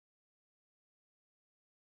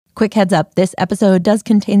Quick heads up, this episode does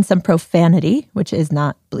contain some profanity, which is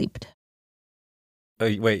not bleeped.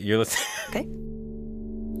 Oh, wait, you're listening? Okay.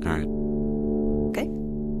 All right. Okay.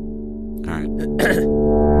 All right.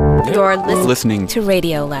 You're listening to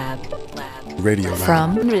Radiolab. Radiolab.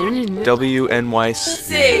 From WNYC.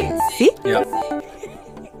 See? Yeah.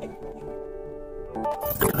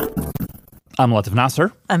 I'm Latif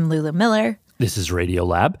Nasser. I'm Lulu Miller. This is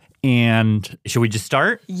Radiolab. And should we just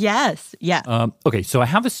start? Yes. Yeah. Okay, so I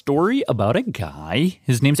have a story about a guy.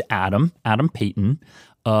 His name's Adam Payton.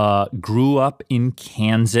 Grew up in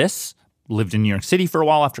Kansas, lived in New York City for a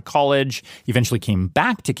while after college, eventually came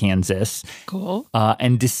back to Kansas. Cool.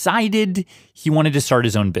 And decided he wanted to start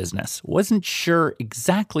his own business. Wasn't sure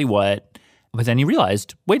exactly what, but then he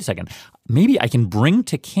realized, wait a second, maybe I can bring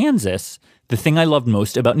to Kansas the thing I loved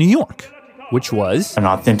most about New York, which was an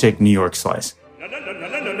authentic New York slice.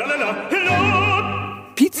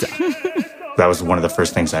 Pizza. That was one of the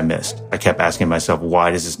first things I missed. I kept asking myself,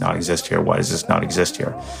 why does this not exist here? Why does this not exist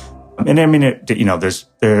here? And I mean,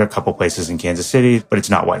 there are a couple places in Kansas City, but it's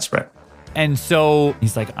not widespread. And so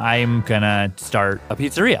he's like, I'm going to start a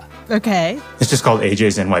pizzeria. Okay. It's just called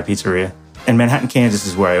AJ's NY Pizzeria. And Manhattan, Kansas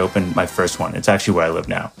is where I opened my first one. It's actually where I live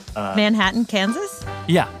now. Manhattan, Kansas?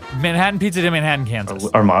 Yeah. Manhattan Pizza to Manhattan, Kansas.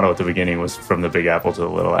 Our motto at the beginning was from the Big Apple to the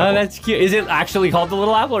Little Apple. Oh, that's cute. Is it actually called the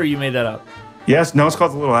Little Apple or you made that up? Yes, no, it's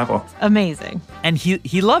called the Little Apple. Amazing. And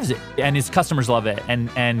he loves it, and his customers love it,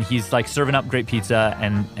 and he's like serving up great pizza,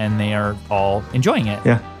 and they are all enjoying it.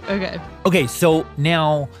 Yeah. Okay, so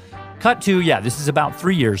now, cut to, this is about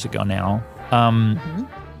 3 years ago now.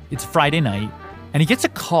 It's Friday night, and he gets a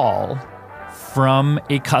call from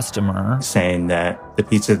a customer saying that the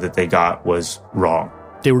pizza that they got was wrong.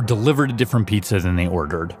 They were delivered a different pizza than they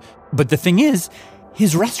ordered. But the thing is,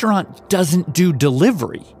 his restaurant doesn't do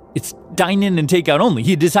delivery. It's dine-in and takeout only.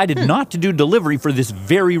 He decided not to do delivery for this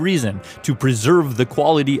very reason, to preserve the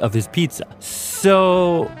quality of his pizza.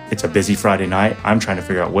 So it's a busy Friday night. I'm trying to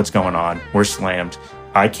figure out what's going on. We're slammed.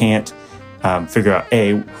 I can't figure out,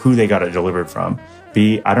 A, who they got it delivered from.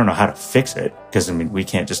 B, I don't know how to fix it because, we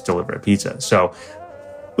can't just deliver a pizza. So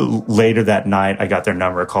later that night, I got their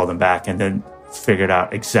number, called them back, and then figured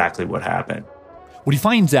out exactly what happened. What he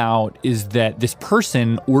finds out is that this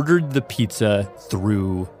person ordered the pizza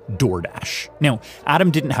through DoorDash. Now,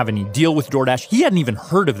 Adam didn't have any deal with DoorDash. He hadn't even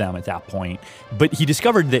heard of them at that point. But he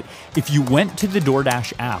discovered that if you went to the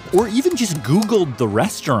DoorDash app or even just Googled the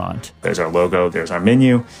restaurant. There's our logo. There's our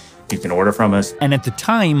menu. You can order from us. And at the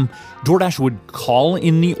time, DoorDash would call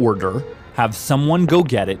in the order, have someone go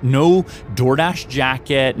get it. No DoorDash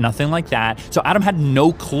jacket, nothing like that. So Adam had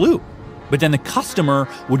no clue. But then the customer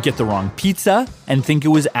would get the wrong pizza and think it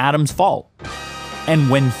was Adam's fault. And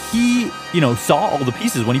when he, saw all the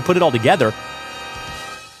pieces, when he put it all together,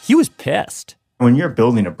 he was pissed. When you're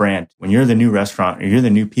building a brand, when you're the new restaurant or you're the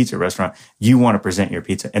new pizza restaurant, you want to present your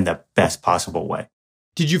pizza in the best possible way.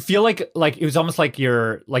 Did you feel like it was almost like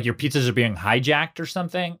your pizzas are being hijacked or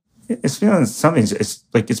something? It's feeling something. It's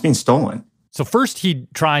like it's being stolen. So first he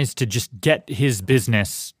tries to just get his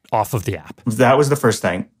business off of the app. That was the first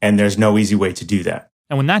thing, and there's no easy way to do that.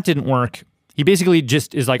 And when that didn't work, he basically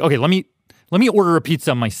just is like, okay, let me order a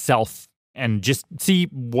pizza myself and just see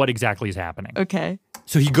what exactly is happening. Okay.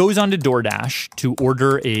 So he goes onto DoorDash to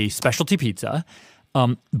order a specialty pizza,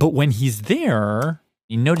 but when he's there,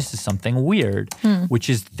 he notices something weird, which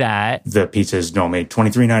is that the pizza is normally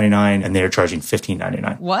 $23.99, and they're charging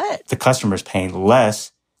 $15.99. What? The customer's paying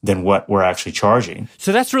less than what we're actually charging.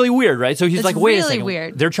 So that's really weird, right? So he's like, wait a second.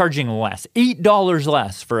 Weird. They're charging less, $8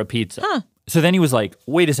 less for a pizza. Huh. So then he was like,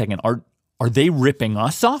 wait a second, are they ripping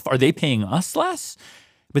us off? Are they paying us less?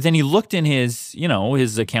 But then he looked in his,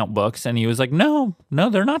 his account books and he was like, no,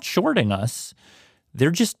 they're not shorting us. They're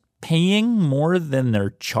just paying more than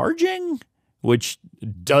they're charging, which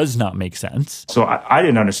does not make sense. So I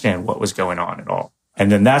didn't understand what was going on at all.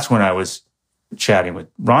 And then that's when I was chatting with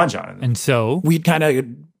Ranjan. And so we'd kind of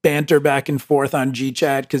banter back and forth on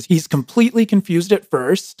GChat because he's completely confused at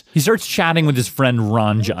first. He starts chatting with his friend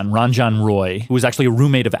Ranjan Roy, who was actually a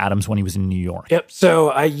roommate of Adam's when he was in New York. Yep. So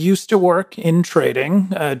I used to work in trading,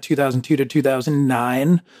 2002 to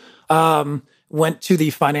 2009. Went to the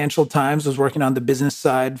Financial Times, was working on the business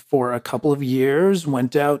side for a couple of years,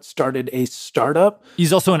 went out, started a startup.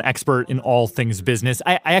 He's also an expert in all things business.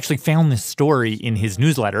 I actually found this story in his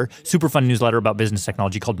newsletter, super fun newsletter about business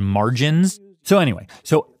technology called Margins. So anyway,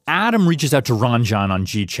 Adam reaches out to Ranjan on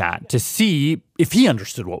GChat to see if he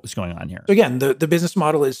understood what was going on here. So again, the business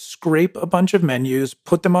model is scrape a bunch of menus,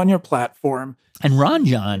 put them on your platform. And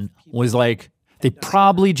Ranjan was like, They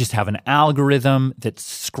probably just have an algorithm that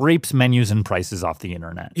scrapes menus and prices off the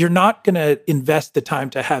internet. You're not going to invest the time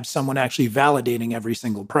to have someone actually validating every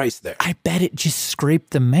single price there. I bet it just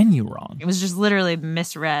scraped the menu wrong. It was just literally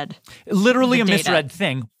misread. Literally a data. misread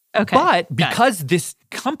thing. Okay. But because this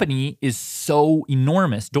company is so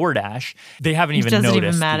enormous, DoorDash, they haven't even noticed. Doesn't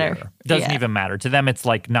even matter. The error. Doesn't even matter. To them, it's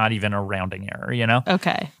like not even a rounding error, you know?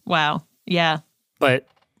 Okay. Wow. Yeah. But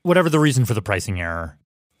whatever the reason for the pricing error,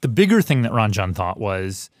 the bigger thing that Ranjan thought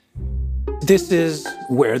was, this is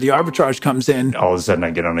where the arbitrage comes in. All of a sudden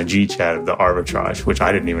I get on a G chat of the arbitrage, which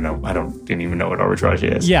I didn't even know. Didn't even know what arbitrage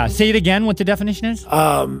is. yeah, say it again, what the definition is? So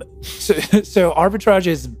arbitrage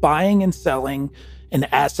is buying and selling an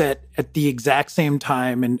asset at the exact same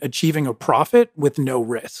time and achieving a profit with no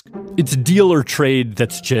risk. It's a deal or trade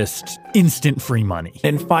that's just instant free money.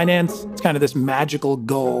 In finance, it's kind of this magical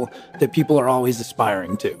goal that people are always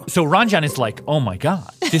aspiring to. So Ranjan is like, oh my God,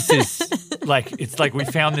 this is like, it's like we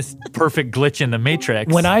found this perfect glitch in the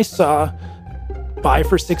matrix. When I saw buy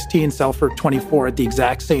for 16, sell for 24 at the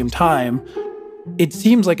exact same time, it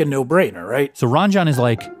seems like a no-brainer, right? So Ranjan is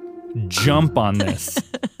like, jump on this.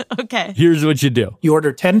 Okay. Here's what you do. You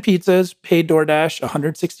order 10 pizzas, pay DoorDash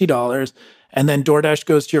 $160, and then DoorDash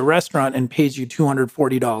goes to your restaurant and pays you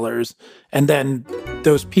 $240. And then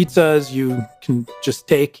those pizzas you can just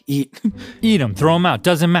take, eat. Eat them, throw them out,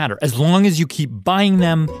 doesn't matter. As long as you keep buying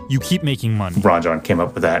them, you keep making money. Ranjan came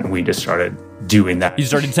up with that, and we just started doing that. He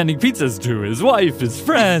started sending pizzas to his wife, his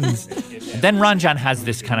friends. Then Ranjan has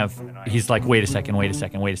this kind of, he's like, wait a second.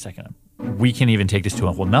 We can even take this to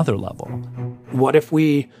a whole nother level. What if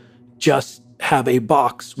we just have a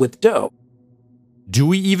box with dough? Do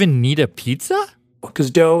we even need a pizza? Because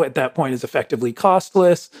dough at that point is effectively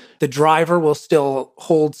costless. The driver will still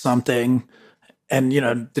hold something. And,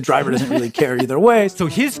 the driver doesn't really care either way. So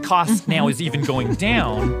his cost now is even going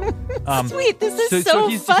down. Sweet, this is so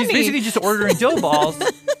he's, funny. He's basically just ordering dough balls,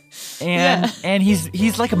 and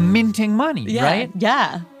he's like minting money, right?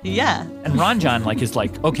 Yeah. And Ranjan is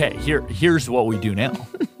like, okay, here's what we do now.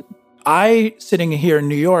 I, sitting here in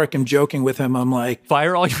New York, am joking with him. I'm like,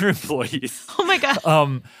 fire all your employees. Oh my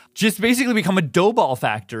God. Just basically become a dough ball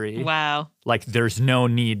factory. Wow. Like there's no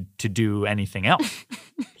need to do anything else.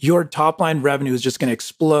 Your top line revenue is just going to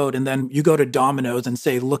explode. And then you go to Domino's and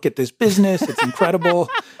say, look at this business. It's incredible.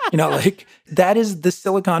 That is the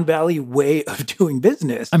Silicon Valley way of doing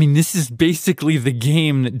business. I mean, this is basically the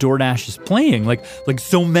game that DoorDash is playing. Like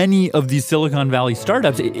so many of these Silicon Valley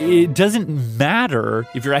startups, it doesn't matter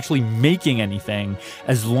if you're actually making anything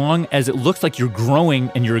as long as it looks like you're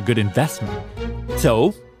growing and you're a good investment.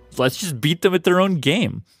 So let's just beat them at their own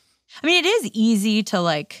game. I mean, it is easy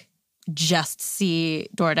to just see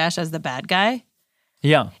DoorDash as the bad guy.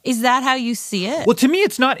 Yeah. Is that how you see it? Well, to me,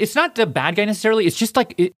 it's not the bad guy necessarily. It's just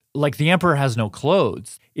like the emperor has no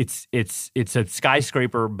clothes. It's a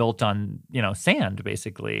skyscraper built on, sand,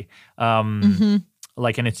 basically. And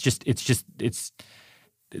it's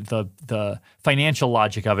the financial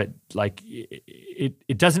logic of it.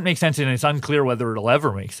 It doesn't make sense, and it's unclear whether it'll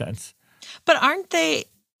ever make sense. But aren't they?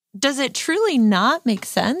 Does it truly not make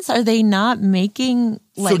sense? Are they not making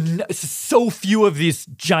so few of these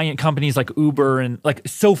giant companies like Uber and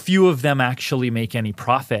so few of them actually make any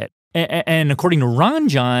profit? And according to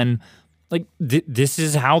Ranjan, this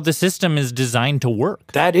is how the system is designed to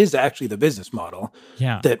work. That is actually the business model.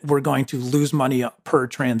 Yeah. That we're going to lose money per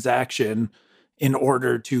transaction in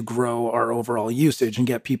order to grow our overall usage and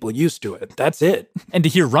get people used to it. That's it. And to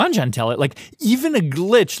hear Ranjan tell it, even a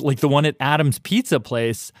glitch like the one at Adam's Pizza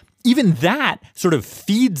Place, even that sort of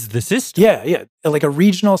feeds the system. Yeah. Like a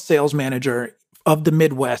regional sales manager of the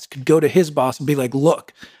Midwest could go to his boss and be like,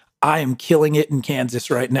 look, I am killing it in Kansas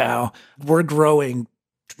right now. We're growing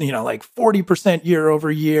 40% year over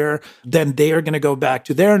year. Then they are going to go back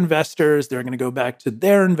to their investors. They're going to go back to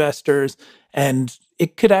their investors. And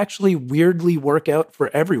it could actually weirdly work out for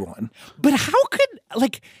everyone. But how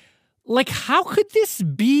could this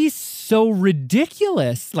be so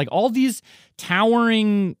ridiculous? All these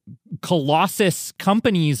towering colossus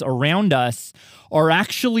companies around us are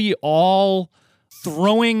actually all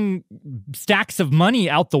throwing stacks of money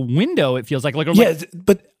out the window, it feels like.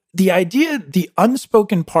 But the idea, the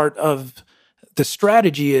unspoken part of the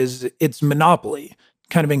strategy is it's monopoly,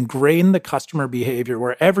 kind of ingrain the customer behavior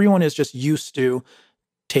where everyone is just used to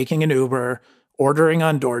taking an Uber, ordering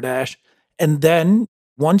on DoorDash. And then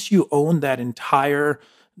once you own that entire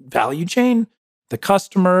value chain, the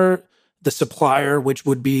customer, the supplier, which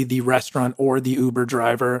would be the restaurant or the Uber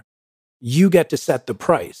driver, you get to set the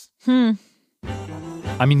price.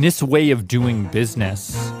 I mean, this way of doing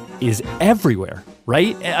business is everywhere,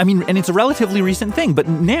 right? I mean, and it's a relatively recent thing, but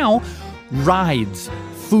now rides,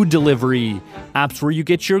 food delivery, apps where you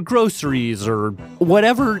get your groceries or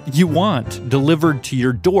whatever you want delivered to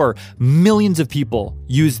your door. Millions of people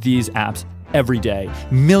use these apps every day.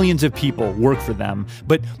 Millions of people work for them.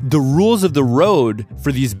 But the rules of the road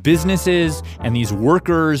for these businesses and these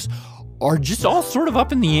workers are just all sort of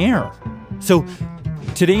up in the air. So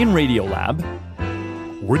today in Radiolab,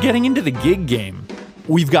 we're getting into the gig game.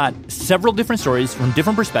 We've got several different stories from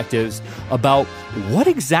different perspectives about what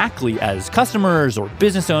exactly, as customers or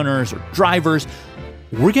business owners or drivers,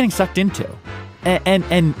 we're getting sucked into.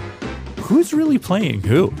 And who's really playing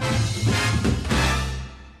who?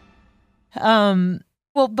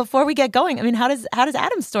 Well, before we get going, I mean, how does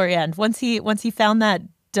Adam's story end? Once he found that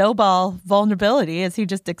dough ball vulnerability, is he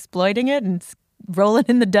just exploiting it and rolling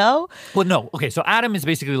in the dough? Well, no. Okay, so Adam is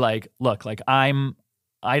basically like, look, like I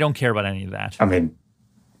don't care about any of that. I mean,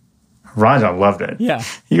 Ranjan loved it. Yeah.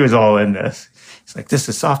 He was all in this. He's like, this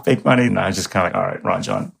is soft baked money. And I was just kind of like, all right,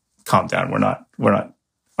 Ranjan, calm down. We're not,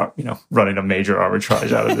 running a major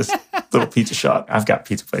arbitrage out of this little pizza shop. I've got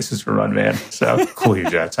pizza places to run, man. So cool your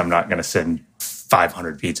jets. I'm not going to send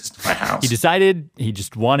 500 pizzas to my house. He decided he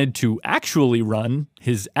just wanted to actually run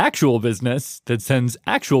his actual business that sends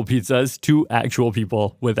actual pizzas to actual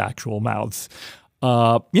people with actual mouths.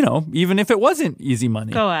 Even if it wasn't easy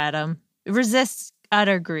money. Go, Adam. Resist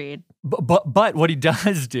utter greed. But what he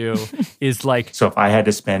does do is like... So if I had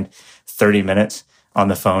to spend 30 minutes on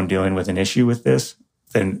the phone dealing with an issue with this,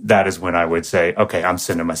 then that is when I would say, okay, I'm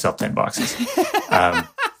sending myself 10 boxes.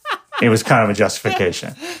 It was kind of a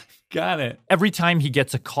justification. Got it. Every time he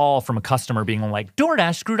gets a call from a customer being like,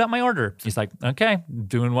 DoorDash screwed up my order, he's like, okay,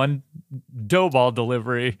 doing one dough ball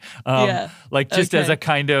delivery. As a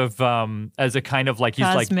kind of like, he's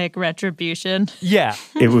like... Cosmic retribution. Yeah.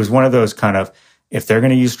 It was one of those kind of, if they're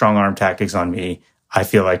going to use strong arm tactics on me, I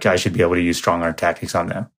feel like I should be able to use strong arm tactics on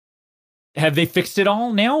them. Have they fixed it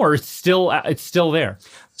all now, or it's still there?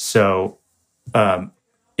 So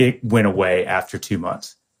it went away after 2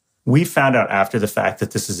 months. We found out after the fact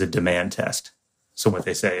that this is a demand test. So what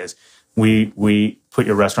they say is, we put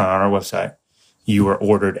your restaurant on our website. You were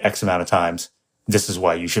ordered X amount of times. This is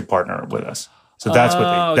why you should partner with us. So that's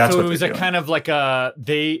what they. So it was a kind of like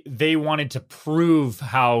they wanted to prove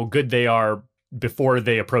how good they are before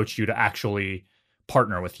they approached you to actually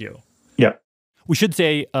partner with you. Yeah. We should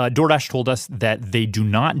say DoorDash told us that they do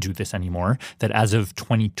not do this anymore, that as of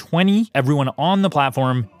 2020, everyone on the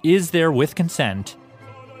platform is there with consent,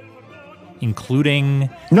 including...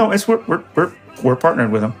 No, we're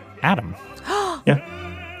partnered with them. Adam.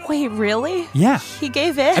 Yeah. Wait, really? Yeah. He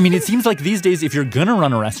gave in? I mean, it seems like these days, if you're going to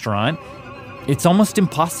run a restaurant, it's almost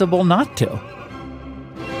impossible not to.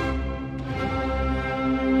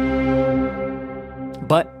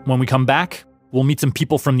 But when we come back, we'll meet some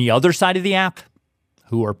people from the other side of the app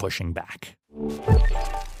who are pushing back.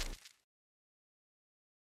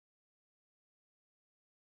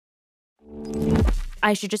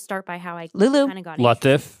 I should just start by how I Lulu. kind of got it.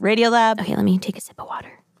 Latif. Radiolab. Okay, let me take a sip of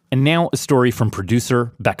water. And now a story from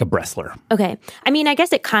producer Becca Bressler. Okay. I mean, I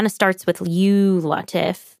guess it kind of starts with you,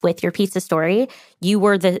 Latif, with your pizza story. You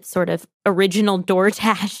were the sort of original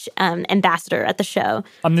DoorDash ambassador at the show.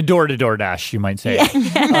 I'm the door to DoorDash, you might say.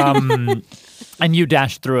 And you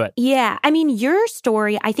dashed through it. Yeah. I mean, your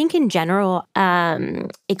story, I think in general,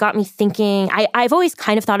 it got me thinking. I've always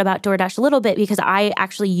kind of thought about DoorDash a little bit because I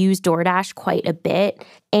actually use DoorDash quite a bit.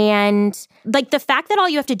 And like the fact that all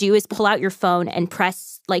you have to do is pull out your phone and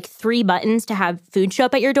press like 3 buttons to have food show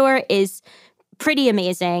up at your door is pretty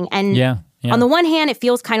amazing. And on the one hand, it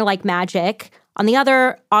feels kind of like magic. On the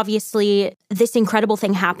other, obviously, this incredible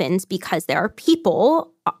thing happens because there are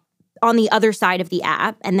people on the other side of the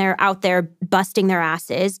app and they're out there busting their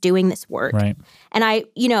asses doing this work. Right. And I,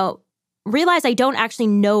 realize I don't actually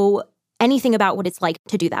know anything about what it's like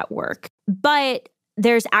to do that work. But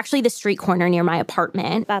there's actually the street corner near my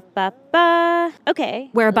apartment. Okay.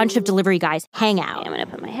 Where a bunch of delivery guys hang out. I'm going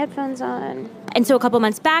to put my headphones on. And so a couple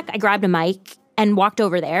months back, I grabbed a mic and walked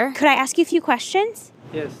over there. Could I ask you a few questions?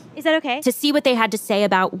 Yes. Is that okay? To see what they had to say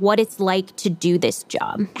about what it's like to do this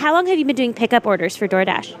job. How long have you been doing pickup orders for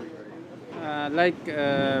DoorDash? Like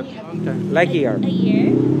a year. A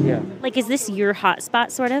year? Yeah. Like, is this your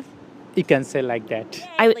hotspot, sort of? You can say like that.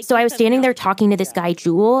 So I was standing there talking to this guy,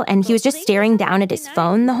 Jewel, and he was just staring down at his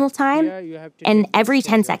phone the whole time. And every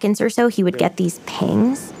 10 seconds or so, he would get these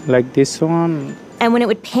pings. Like this one. And when it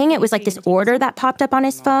would ping, it was like this order that popped up on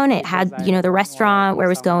his phone. It had, the restaurant, where it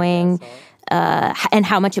was going, and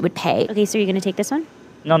how much it would pay. Okay, so you're going to take this one?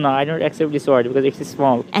 No, I don't accept this order because it's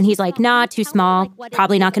small. And he's like, nah, too small.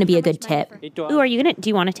 Probably not going to be a good tip. Ooh, do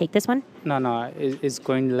you want to take this one? No, it's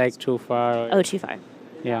going like too far. Oh, too far.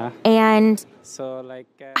 Yeah. And So like.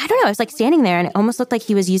 I don't know, I was like standing there and it almost looked like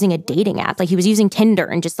he was using a dating app. Like he was using Tinder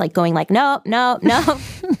and just like going like, no, no, no.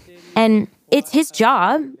 And it's his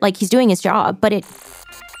job, like he's doing his job, but it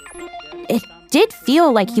did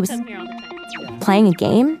feel like he was playing a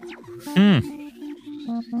game.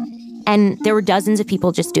 And there were dozens of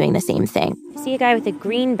people just doing the same thing. I see a guy with a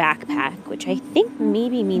green backpack, which I think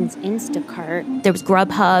maybe means Instacart. There was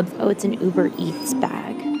Grubhub. Oh, it's an Uber Eats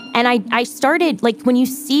bag. And I started, like, when you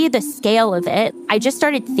see the scale of it, I just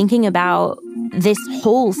started thinking about this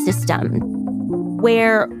whole system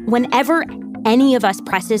where whenever any of us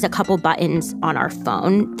presses a couple buttons on our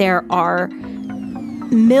phone, there are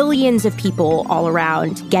millions of people all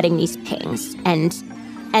around getting these pings and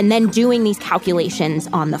then doing these calculations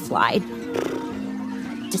on the fly,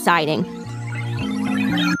 deciding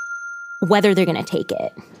whether they're going to take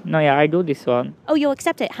it. No, yeah, I do this one. Oh, you'll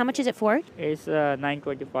accept it. How much is it for? It's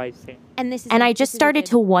 9.25 cents. And I just started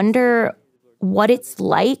to wonder what it's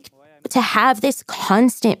like to have this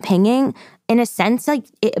constant pinging, in a sense, like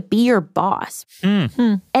it be your boss.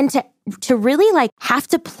 And to really like have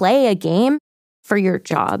to play a game for your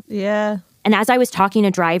job. Yeah. And as I was talking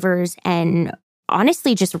to drivers and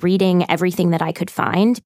honestly just reading everything that I could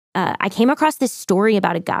find, I came across this story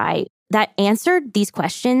about a guy that answered these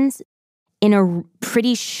questions in a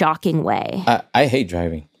pretty shocking way. I hate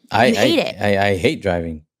driving. You hate it? I hate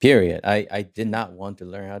driving, period. I did not want to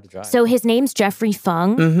learn how to drive. So his name's Jeffrey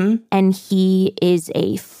Fung, and he is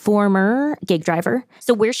a former gig driver.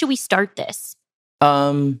 So where should we start this?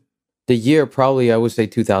 The year probably, I would say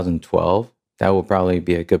 2012. That would probably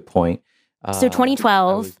be a good point. So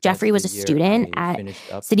 2012, Jeffrey was a student at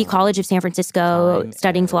City College of San Francisco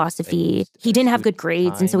studying philosophy. He didn't have good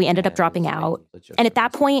grades, and so he ended up dropping out. And at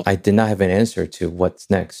that point, I did not have an answer to what's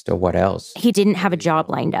next or what else. he didn't have a job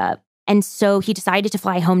lined up. And so he decided to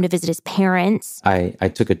fly home to visit his parents I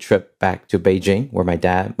took a trip back to Beijing where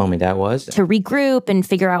mom and dad was. to regroup and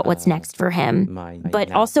figure out what's next for him.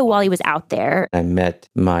 But also while he was out there, I met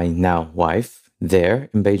my now wife there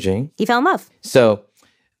in Beijing. he fell in love. So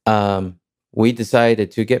we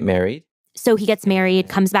decided to get married. So he gets married,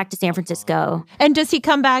 comes back to San Francisco. And does he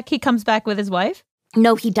come back? He comes back with his wife?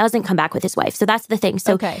 No, he doesn't come back with his wife. So that's the thing.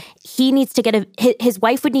 So Okay. he needs to get his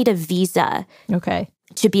wife would need a visa Okay.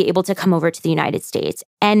 to be able to come over to the United States.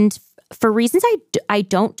 And for reasons I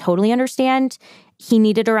don't totally understand, he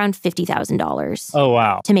needed around $50,000 Oh,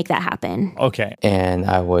 wow. to make that happen. Okay. And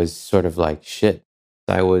I was sort of like, shit.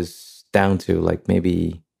 I was down to like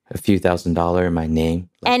maybe a few $1,000s in my name.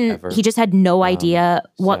 like And ever. he just had no idea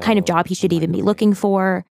what kind of so job he should I'm even like, be looking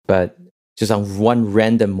for. But just on one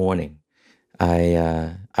random morning,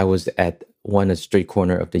 I was at one street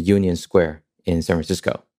corner of the Union Square in San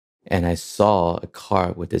Francisco. And I saw a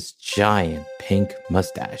car with this giant pink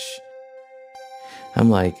mustache. I'm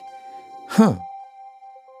like,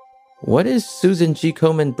 what is Susan G.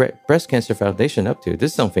 Komen Breast Cancer Foundation up to?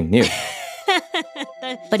 This is something new.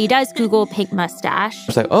 But he does Google pink mustache, I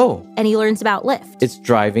was like, oh, and he learns about Lyft. it's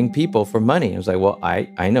driving people for money. I was like, well,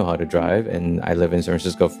 I know how to drive, and I live in San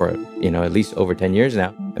Francisco for, at least over 10 years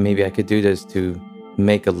now. And maybe I could do this to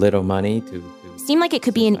make a little money to Seemed like it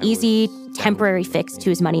could be an easy, temporary fix to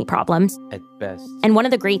his money problems. at best. And one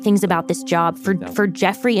of the great things about this job, for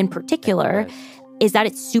Jeffrey in particular, is that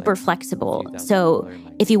it's super flexible. So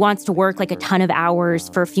if he wants to work like a ton of hours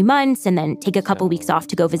for a few months and then take a couple weeks off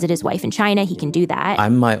to go visit his wife in China, he can do that.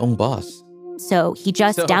 I'm my own boss. So he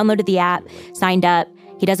just downloaded the app, signed up.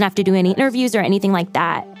 He doesn't have to do any interviews or anything like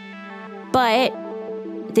that. But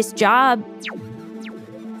this job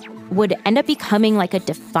would end up becoming like a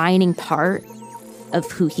defining part of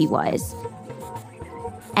who he was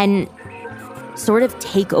and sort of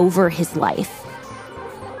take over his life.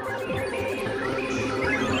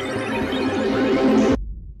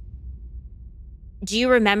 Do you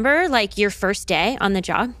remember like your first day on the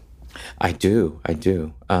job? I do. I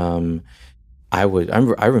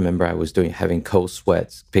remember I was having cold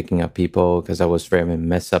sweats, picking up people because I was afraid I'm gonna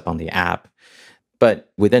mess up on the app.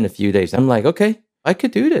 But within a few days, I'm like, okay, I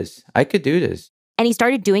could do this. And he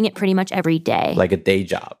started doing it pretty much every day. Like a day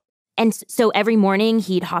job. And so every morning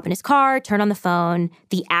he'd hop in his car, turn on the phone,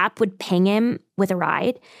 the app would ping him with a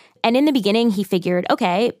ride. And in the beginning, he figured,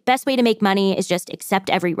 okay, best way to make money is just accept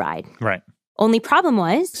every ride. Right. Only problem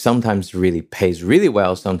was Sometimes really pays really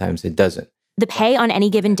well, sometimes it doesn't. the pay on any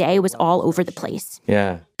given day was all over the place.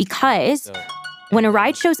 Yeah. Because when a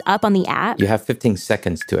ride shows up on the app, You have 15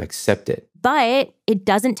 seconds to accept it. but it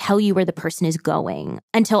doesn't tell you where the person is going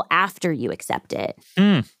until after you accept it.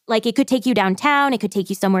 Like it could take you downtown, it could take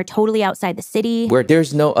you somewhere totally outside the city. Where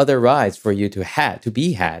there's no other rides for you to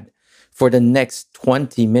be had for the next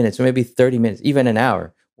 20 minutes or maybe 30 minutes, even an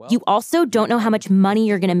hour. You also don't know how much money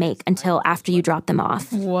you're going to make until after you drop them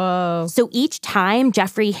off. Whoa. So each time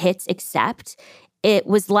Jeffrey hits accept, it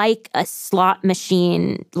was like a slot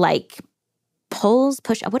machine, like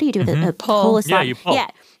push. What do you do with it? Pull a slot. Yeah, you pull. Yeah.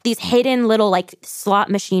 These hidden little like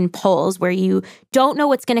slot machine pulls where you don't know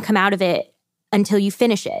what's going to come out of it until you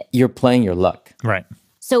finish it. You're playing your luck. Right.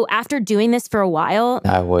 So after doing this for a while,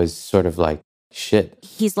 I was sort of like, shit.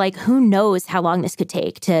 he's like, who knows how long this could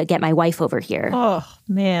take to get my wife over here. Oh,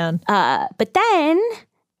 man. But then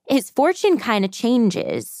his fortune kind of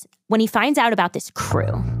changes when he finds out about this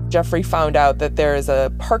crew. Jeffrey found out that there is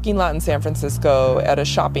a parking lot in San Francisco at a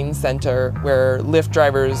shopping center where Lyft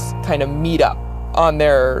drivers kind of meet up on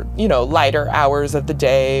their, lighter hours of the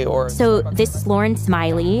day. So this is Lauren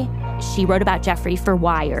Smiley. She wrote about Jeffrey for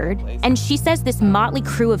Wired. And she says this motley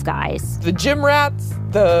crew of guys. The gym rats,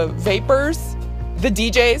 the vapors, the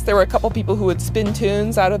DJs. There were a couple people who would spin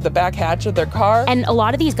tunes out of the back hatch of their car. And a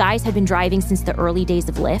lot of these guys had been driving since the early days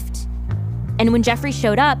of Lyft. And when Jeffrey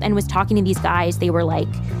showed up and was talking to these guys, they were like,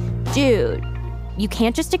 dude, you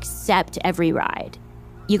can't just accept every ride.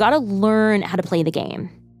 You got to learn how to play the game.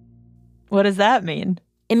 What does that mean?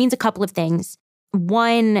 It means a couple of things.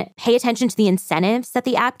 One, pay attention to the incentives that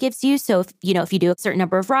the app gives you. So if you do a certain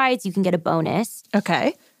number of rides, you can get a bonus.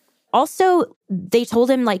 Okay. Also, they told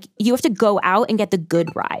him, you have to go out and get the good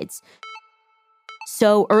rides.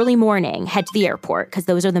 So early morning, head to the airport because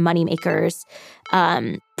those are the money makers.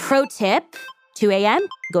 Pro tip, 2 a.m.,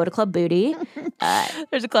 go to Club Booty.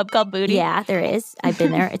 There's a club called Booty. Yeah, there is. I've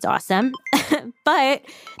been there. It's awesome. But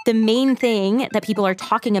the main thing that people are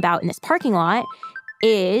talking about in this parking lot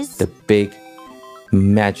is the big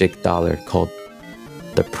magic dollar called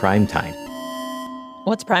the prime time.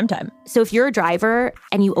 What's prime time? So if you're a driver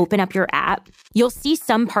and you open up your app, you'll see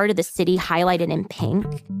some part of the city highlighted in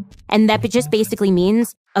pink. And that just basically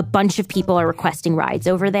means a bunch of people are requesting rides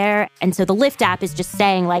over there. And so the Lyft app is just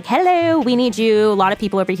saying hello, we need you. A lot of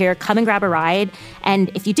people over here, come and grab a ride. And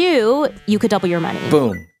if you do, you could double your money.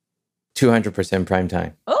 Boom. 200% prime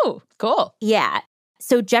time. Oh, cool. Yeah.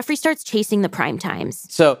 So Jeffrey starts chasing the prime times.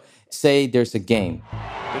 So say there's a game.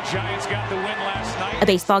 The Giants got the win last night. A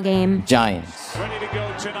baseball game. Giants. Ready to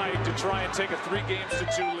go tonight to try and take a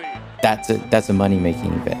 3-2 lead. That's a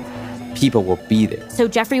money-making event. People will be there. So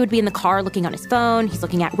Jeffrey would be in the car looking on his phone. He's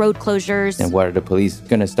looking at road closures. And what are the police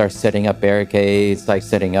going to start setting up barricades,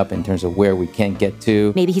 setting up in terms of where we can't get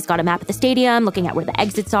to? Maybe he's got a map at the stadium, looking at where the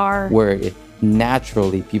exits are. Where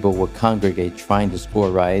naturally people will congregate trying to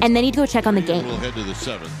score rides. And then he'd go check on the game. We'll head to the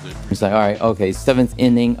 7th. It's all right, okay, 7th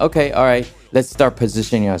inning. Okay, all right, let's start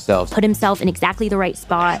positioning ourselves. Put himself in exactly the right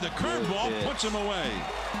spot. And the curveball puts him away.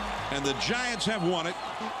 And the Giants have won it.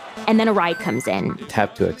 And then a ride comes in.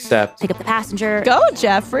 Tap to accept. Pick up the passenger. Go,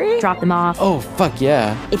 Jeffrey. Drop them off. Oh, fuck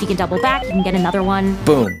yeah. If you can double back, you can get another one.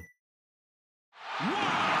 Boom.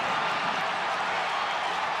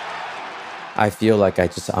 I feel like I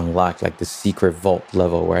just unlocked the secret vault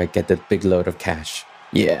level where I get the big load of cash.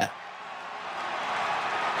 Yeah.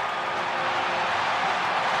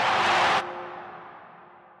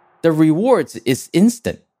 The rewards is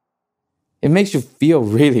instant. It makes you feel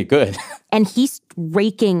really good. And he's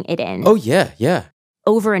raking it in. Oh, yeah, yeah.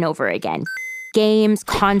 Over and over again. Games,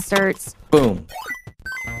 concerts. Boom.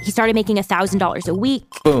 He started making $1,000 a week.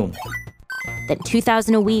 Boom. Then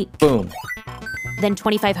 $2,000 a week. Boom. Then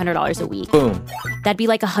 $2,500 a week. Boom. That'd be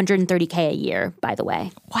 $130K a year, by the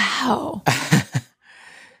way. Wow.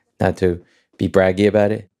 Not to be braggy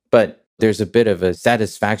about it, but there's a bit of a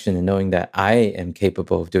satisfaction in knowing that I am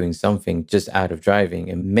capable of doing something just out of driving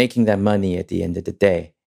and making that money at the end of the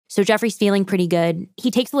day. So Jeffrey's feeling pretty good.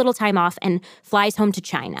 He takes a little time off and flies home to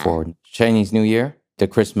China. For Chinese New Year, the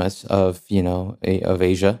Christmas of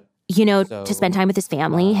Asia. To spend time with his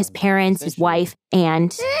family, his parents, his wife,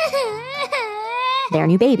 and their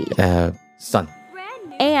new baby. Son.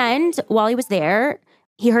 And while he was there,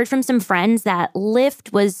 he heard from some friends that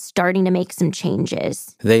Lyft was starting to make some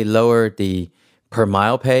changes. They lowered the per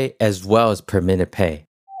mile pay as well as per minute pay.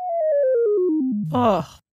 Oh.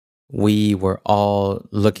 We were all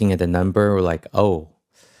looking at the number. We're like,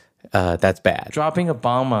 that's bad. Dropping a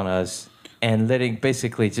bomb on us and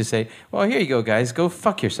basically just say, well, here you go, guys. Go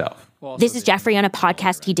fuck yourself. This is Jeffrey on a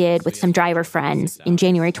podcast he did with some driver friends in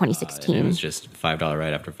January 2016. It was just $5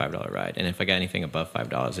 ride after $5 ride. And if I got anything above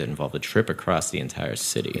 $5, it involved a trip across the entire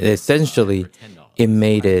city. Essentially, it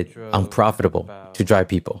made it unprofitable to drive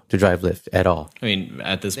Lyft at all. I mean,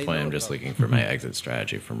 at this point, I'm just looking for my exit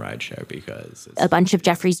strategy from rideshare because... A bunch of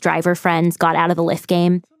Jeffrey's driver friends got out of the Lyft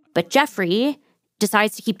game, but Jeffrey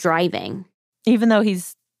decides to keep driving. Even though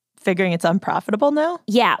he's figuring it's unprofitable now?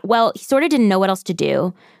 Yeah, well, he sort of didn't know what else to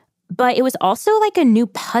do. But it was also like a new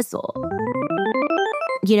puzzle.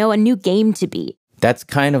 You know, a new game to beat. That's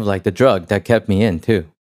kind of like the drug that kept me in, too.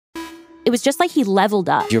 It was just like he leveled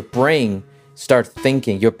up. Your brain starts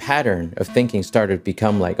thinking, your pattern of thinking started to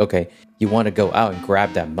become like, okay, you want to go out and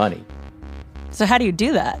grab that money. So how do you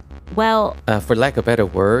do that? Well, for lack of a better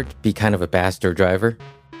word, be kind of a bastard driver.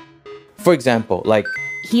 For example, like...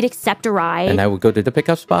 he'd accept a ride. And I would go to the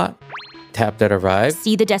pickup spot, tap that arrive.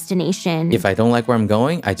 See the destination. If I don't like where I'm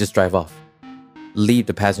going, I just drive off. Leave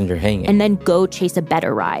the passenger hanging. And then go chase a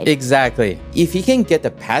better ride. Exactly. If he can get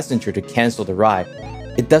the passenger to cancel the ride,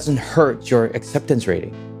 it doesn't hurt your acceptance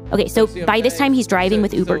rating. Okay, so by this time he's driving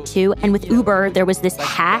with Uber too. And with Uber, there was this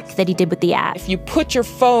hack that he did with the app. If you put your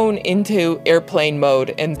phone into airplane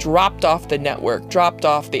mode and dropped off the network, dropped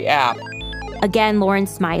off the app, again, Lauren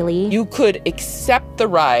Smiley, you could accept the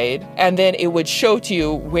ride and then it would show to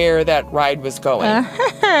you where that ride was going.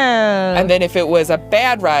 And then if it was a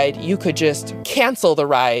bad ride, you could just cancel the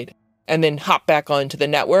ride and then hop back onto the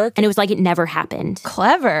network. And it was like it never happened.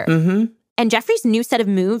 Clever. Mm-hmm. And Jeffrey's new set of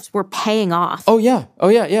moves were paying off. Oh, yeah.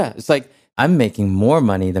 It's like I'm making more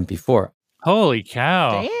money than before. Holy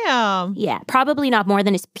cow. Damn. Yeah, probably not more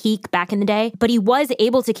than his peak back in the day, but he was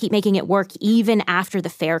able to keep making it work even after the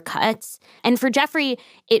fare cuts. And for Jeffrey,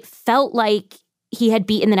 it felt like he had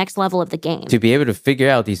beaten the next level of the game. To be able to figure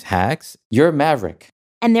out these hacks, you're a maverick.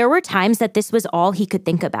 And there were times that this was all he could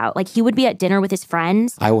think about. Like he would be at dinner with his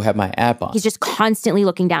friends. I will have my app on. He's just constantly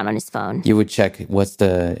looking down on his phone. You would check what's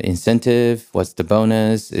the incentive, what's the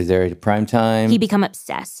bonus, is there a prime time? He'd become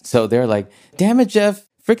obsessed. So they're like, damn it, Jeff,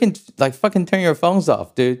 fucking turn your phones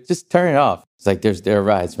off, dude. Just turn it off. It's like, there are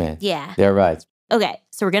rides, man. Yeah. There are rides. Okay,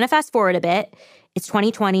 so we're going to fast forward a bit. It's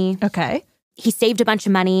 2020. Okay. He saved a bunch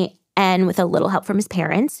of money. And with a little help from his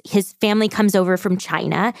parents, his family comes over from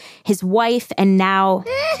China. His wife and now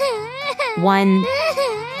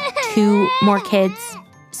 2 more kids.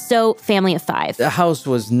 So family of 5. The house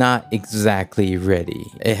was not exactly ready.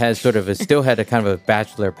 It had still had a kind of a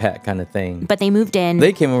bachelor pet kind of thing. But they moved in.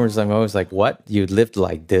 They came over and I was like, what? You lived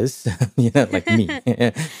like this? Like me.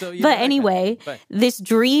 But anyway, this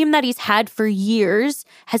dream that he's had for years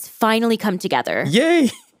has finally come together. Yay!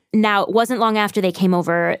 Now, it wasn't long after they came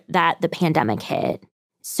over that the pandemic hit.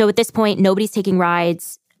 So at this point, nobody's taking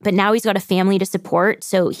rides, but now he's got a family to support,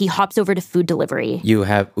 so he hops over to food delivery. You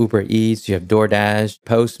have Uber Eats, you have DoorDash,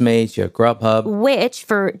 Postmates, you have Grubhub. Which,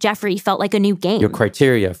 for Jeffrey, felt like a new game. Your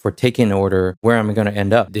criteria for taking an order, where am I going to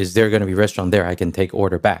end up? Is there going to be a restaurant there I can take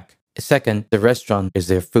order back? Second, the restaurant, is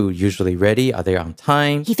their food usually ready? Are they on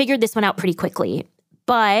time? He figured this one out pretty quickly.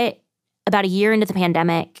 But about a year into the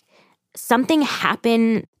pandemic, something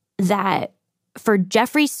happened that for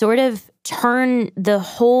Jeffrey sort of turned the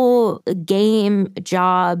whole game,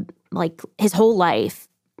 job, like his whole life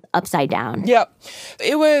upside down. Yep.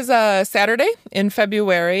 It was Saturday in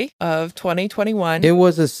February of 2021. It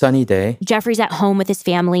was a sunny day. Jeffrey's at home with his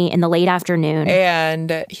family in the late afternoon.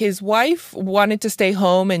 And his wife wanted to stay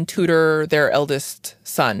home and tutor their eldest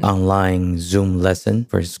son. Online Zoom lesson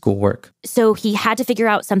for his schoolwork. So he had to figure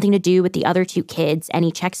out something to do with the other 2 kids, and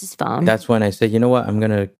he checks his phone. That's when I said, you know what? I'm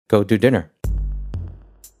going to go do dinner.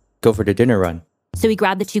 Go for the dinner run. So he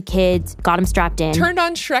grabbed the 2 kids, got them strapped in. Turned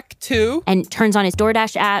on Shrek 2. And turns on his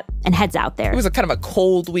DoorDash app and heads out there. It was a kind of a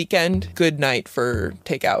cold weekend. Good night for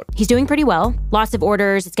takeout. He's doing pretty well. Lots of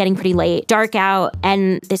orders. It's getting pretty late. Dark out.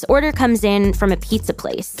 And this order comes in from a pizza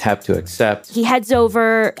place. Tap to accept. He heads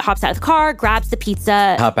over, hops out of the car, grabs the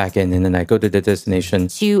pizza. Hop back in, and then I go to the destination.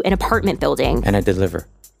 To an apartment building. And I deliver.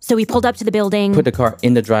 So we pulled up to the building. Put the car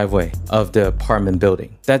in the driveway of the apartment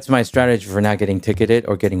building. That's my strategy for not getting ticketed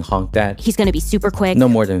or getting honked at. He's going to be super quick. No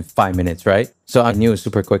more than 5 minutes, right? So I knew it was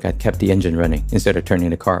super quick. I kept the engine running instead of turning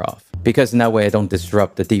the car off. Because in that way, I don't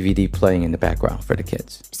disrupt the DVD playing in the background for the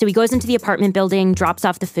kids. So he goes into the apartment building, drops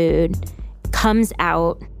off the food, comes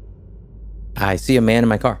out. I see a man in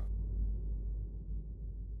my car.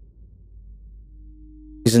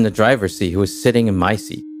 He's in the driver's seat. He was sitting in my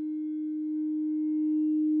seat.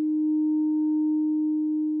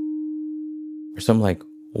 So I'm like,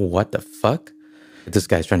 what the fuck? This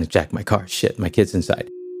guy's trying to jack my car. Shit, my kid's inside.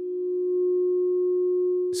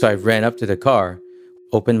 So I ran up to the car,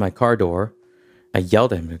 opened my car door. I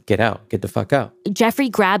yelled at him, get out, get the fuck out. Jeffrey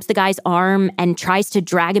grabs the guy's arm and tries to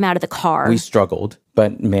drag him out of the car. We struggled,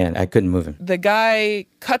 but man, I couldn't move him. The guy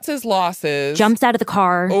cuts his losses. Jumps out of the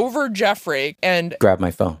car. Over Jeffrey and grabbed my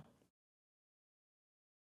phone.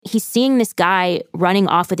 He's seeing this guy running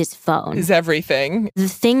off with his phone. Is everything. The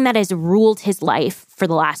thing that has ruled his life for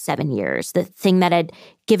the last 7 years, the thing that had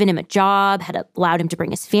given him a job, had allowed him to bring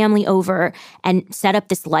his family over and set up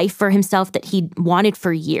this life for himself that he'd wanted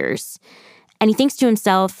for years. And he thinks to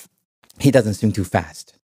himself, he doesn't seem too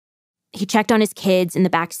fast. He checked on his kids in the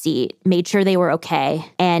back seat, made sure they were okay,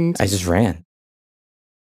 and I just ran.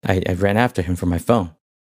 I ran after him for my phone.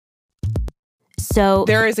 So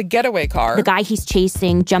there is a getaway car. The guy he's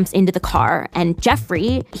chasing jumps into the car, and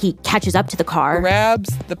Jeffrey, he catches up to the car.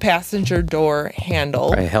 Grabs the passenger door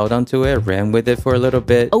handle. I held onto it, ran with it for a little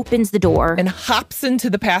bit. Opens the door. And hops into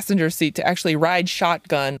the passenger seat to actually ride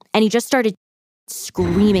shotgun. And he just started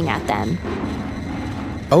screaming at them.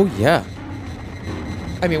 Oh, yeah.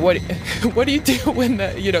 I mean, what do you do when,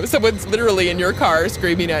 someone's literally in your car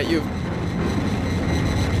screaming at you?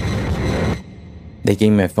 They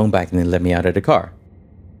gave me my phone back and they let me out of the car.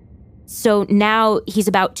 So now he's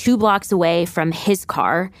about 2 blocks away from his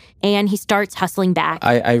car, and he starts hustling back.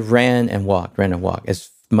 I ran and walked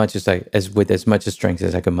as much strength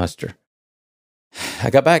as I could muster.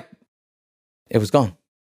 I got back. It was gone.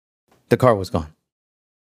 The car was gone.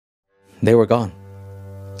 They were gone.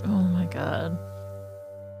 Oh my God.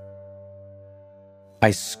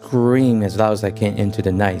 I screamed as loud as I can into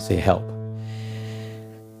the night, say help.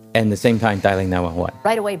 And at the same time, dialing 911.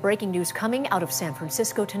 Right away, breaking news coming out of San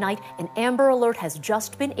Francisco tonight. An Amber Alert has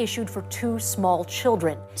just been issued for 2 small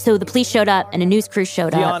children. So the police showed up and a news crew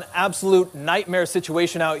showed up. Absolute nightmare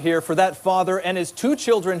situation out here for that father and his 2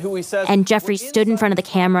 children who he says... And Jeffrey stood in front of the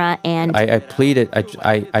camera and... I pleaded,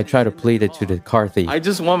 I tried to plead it to the car thief. I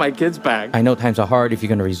just want my kids back. I know times are hard if you're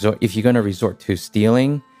gonna resort to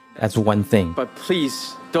stealing. That's one thing. But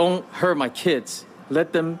please, don't hurt my kids.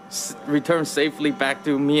 Let them return safely back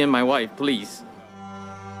to me and my wife, please.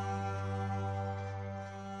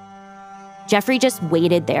 Jeffrey just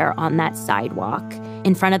waited there on that sidewalk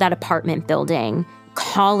in front of that apartment building,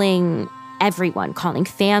 calling everyone, calling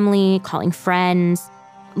family, calling friends,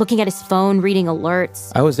 looking at his phone, reading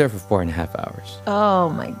alerts. I was there for 4.5 hours. Oh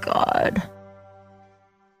my God.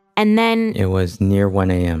 And then... It was near 1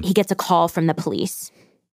 a.m. He gets a call from the police.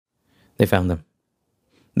 They found them.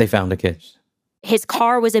 They found the kids. His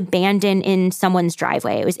car was abandoned in someone's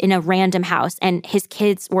driveway. It was in a random house, and his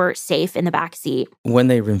kids were safe in the back seat. When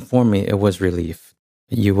they informed me, it was relief.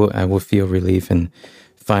 I will feel relief, and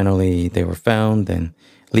finally they were found, and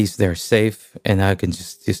at least they're safe, and I can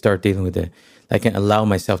just start dealing with it. I can allow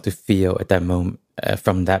myself to feel at that moment,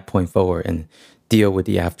 from that point forward, and deal with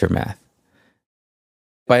the aftermath.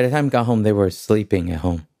 By the time I got home, they were sleeping at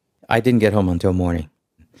home. I didn't get home until morning.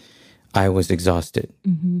 I was exhausted.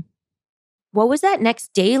 Mm-hmm. What was that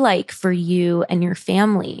next day like for you and your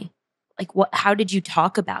family? How did you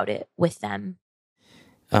talk about it with them?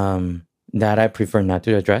 That I prefer not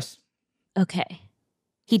to address. Okay.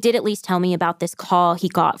 He did at least tell me about this call he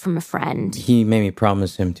got from a friend. He made me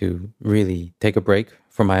promise him to really take a break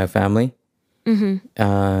from my family.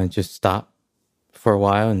 Mm-hmm. Just stop for a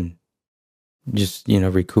while and just,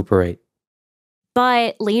 recuperate.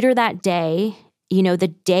 But later that day,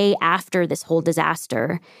 the day after this whole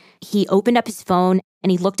disaster, he opened up his phone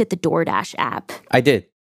and he looked at the DoorDash app. I did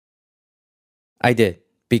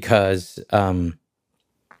because the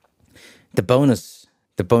bonus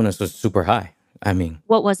was super high. I mean,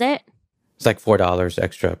 what was it? It's like $4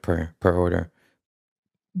 extra per order.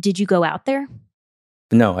 Did you go out there?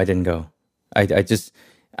 No, I didn't go. I just,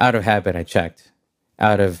 out of habit, I checked.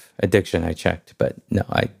 Out of addiction, I checked. But no,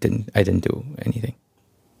 I didn't do anything.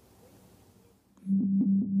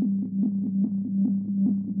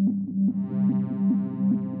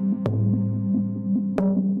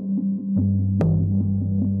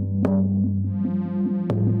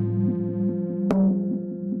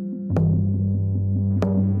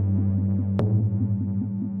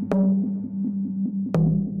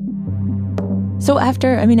 So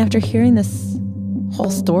after hearing this whole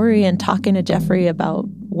story and talking to Jeffrey about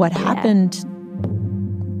what happened,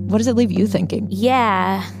 what does it leave you thinking?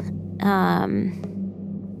 Yeah.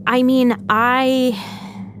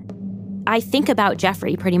 I think about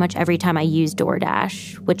Jeffrey pretty much every time I use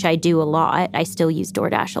DoorDash, which I do a lot. I still use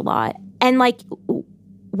DoorDash a lot. And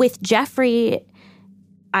with Jeffrey,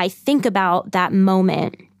 I think about that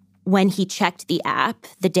moment when he checked the app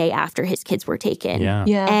the day after his kids were taken.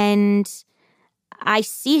 Yeah. And I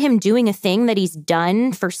see him doing a thing that he's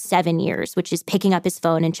done for 7 years, which is picking up his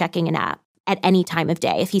phone and checking an app at any time of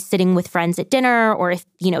day. If he's sitting with friends at dinner, or if,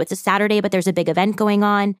 it's a Saturday, but there's a big event going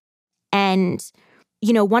on. And,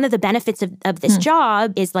 one of the benefits of this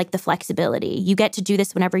job is the flexibility. You get to do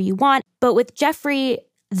this whenever you want. But with Jeffrey,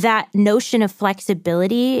 that notion of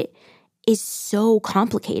flexibility is so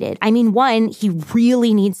complicated. I mean, one, he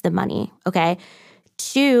really needs the money, okay?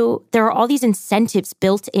 Two, there are all these incentives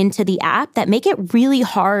built into the app that make it really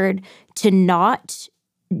hard to not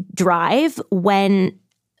drive when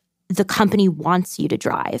the company wants you to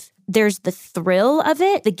drive. There's the thrill of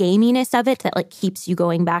it, the gaminess of it that like keeps you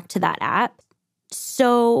going back to that app.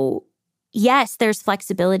 So yes, there's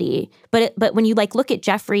flexibility, but when you like look at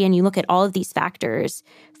Jeffrey and you look at all of these factors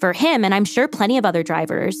for him, and I'm sure plenty of other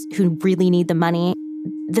drivers who really need the money,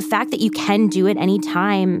 the fact that you can do it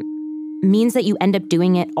anytime means that you end up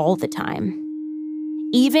doing it all the time,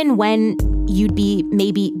 even when you'd be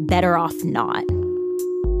maybe better off not.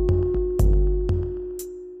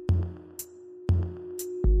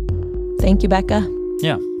 Thank you, Becca.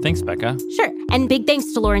 Yeah, thanks, Becca. Sure. And big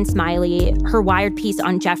thanks to Lauren Smiley. Her Wired piece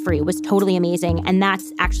on Jeffrey was totally amazing, and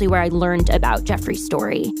that's actually where I learned about Jeffrey's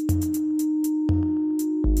story.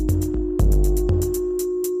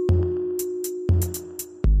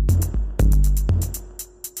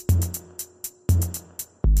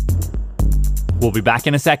 We'll be back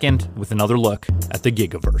in a second with another look at the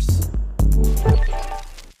Gigaverse.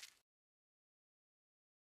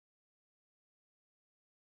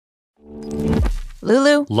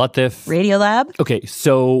 Lulu. Latif. Radiolab. Okay,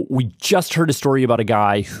 so we just heard a story about a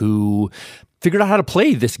guy who figured out how to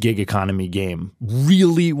play this gig economy game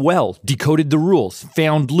really well, decoded the rules,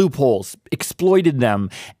 found loopholes, exploited them,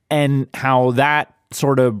 and how that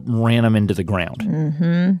sort of ran him into the ground.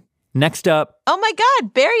 Mm-hmm. Next up. Oh my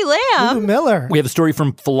God, Barry Lam. Lulu Miller. We have a story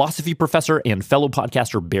from philosophy professor and fellow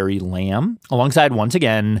podcaster Barry Lam, alongside, once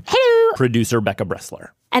again, hello, producer Becca Bressler.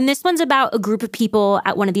 And this one's about a group of people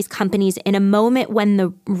at one of these companies in a moment when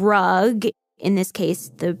the rug, in this case,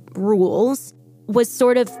 the rules, was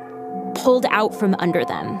sort of pulled out from under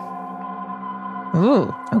them.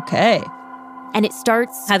 Ooh, okay. And it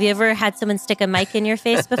starts... Have you ever had someone stick a mic in your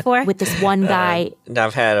face before? With this one guy...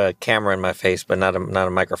 I've had a camera in my face, but not a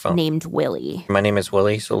microphone. Named Willie. My name is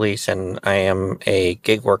Willie Solis, and I am a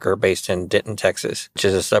gig worker based in Denton, Texas, which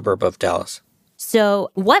is a suburb of Dallas.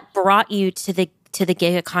 So what brought you to the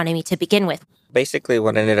gig economy to begin with? Basically,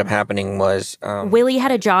 what ended up happening was... Willie had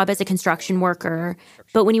a job as a construction worker,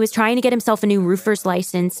 but when he was trying to get himself a new roofer's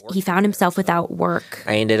license, he found himself without work.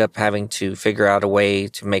 I ended up having to figure out a way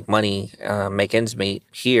to make money, make ends meet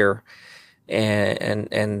here,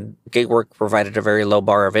 and gig work provided a very low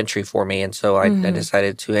bar of entry for me, and so I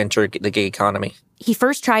decided to enter the gig economy. He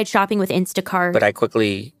first tried shopping with Instacart. But I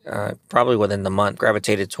quickly, probably within the month,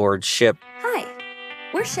 gravitated towards Shipt. Hi.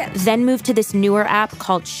 We're Shipt. Then moved to this newer app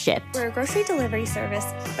called Shipt. We're a grocery delivery service,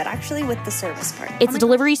 but actually with the service part. It's a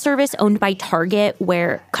delivery service owned by Target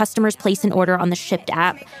where customers place an order on the Shipt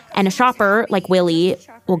app, and a shopper, like Willie,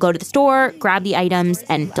 will go to the store, grab the items,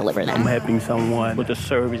 and deliver them. I'm helping someone with a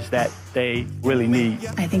service that they really need.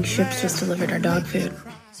 I think Shipt just delivered our dog food.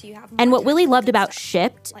 And what Willie loved about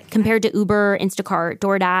Shipt, compared to Uber, Instacart,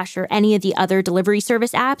 DoorDash, or any of the other delivery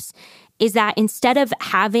service apps, is that instead of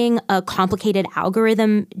having a complicated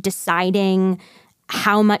algorithm deciding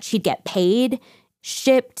how much he'd get paid,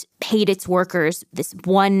 Shipt paid its workers this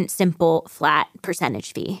one simple flat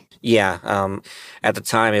percentage fee. Yeah, at the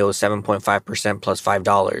time it was 7.5% plus $5.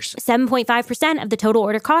 7.5% of the total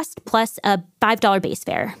order cost plus a $5 base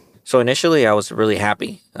fare. So initially, I was really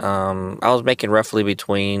happy. I was making roughly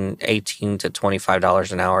between $18 to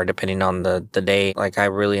 $25 an hour, depending on the day. Like, I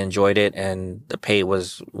really enjoyed it, and the pay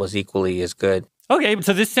was equally as good. Okay,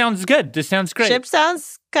 so this sounds good. This sounds great. Shipt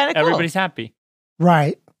sounds kind of cool. Everybody's happy.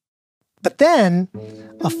 Right. But then,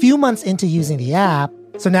 a few months into using the app,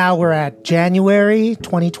 so now we're at January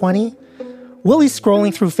 2020, Willie's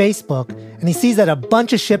scrolling through Facebook, and he sees that a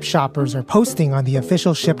bunch of Shipt shoppers are posting on the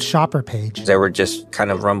official Shipt shopper page. There were just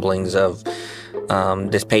kind of rumblings of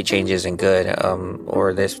this pay change isn't good,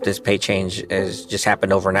 or this pay change has just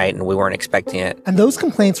happened overnight and we weren't expecting it. And those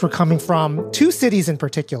complaints were coming from two cities in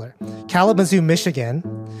particular, Kalamazoo, Michigan,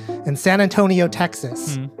 and San Antonio,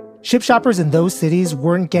 Texas. Shipt shoppers in those cities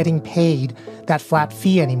weren't getting paid that flat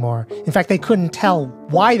fee anymore. In fact, they couldn't tell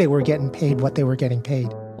why they were getting paid what they were getting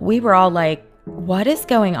paid. We were all like, what is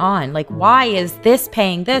going on? Like, why is this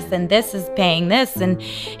paying this and this is paying this? And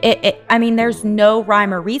I mean, there's no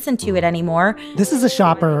rhyme or reason to it anymore. This is a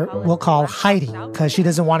shopper we'll call Heidi because she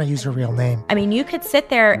doesn't want to use her real name. I mean, you could sit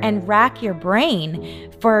there and rack your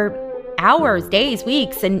brain for hours, days,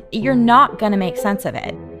 weeks, and you're not going to make sense of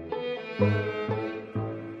it.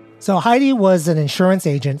 So Heidi was an insurance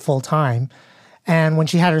agent full-time. And when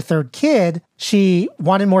she had her third kid, she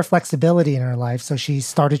wanted more flexibility in her life, so she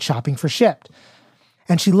started shopping for Shipt.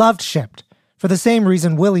 And she loved Shipt for the same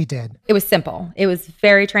reason Willie did. It was simple. It was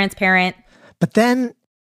very transparent. But then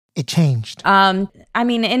it changed. I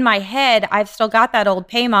mean, in my head, I've still got that old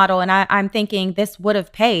pay model, and I'm thinking this would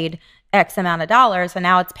have paid X amount of dollars, and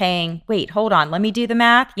now it's paying, wait, hold on, let me do the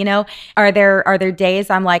math. Are there days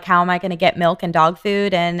I'm like, how am I going to get milk and dog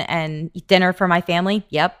food and dinner for my family?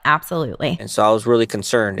 Yep, absolutely. And so I was really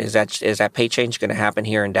concerned. Is that pay change going to happen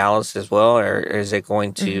here in Dallas as well, or is it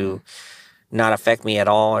going to not affect me at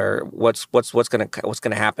all, or what's going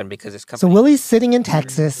to happen? Because it's so Willie's sitting in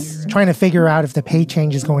Texas trying to figure out if the pay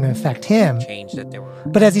change is going to affect him.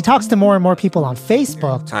 But as he talks to more and more people on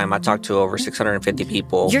Facebook, I talked to over 650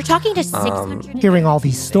 people. You're talking to 600? Hearing all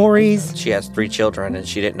these stories. She has 3 children, and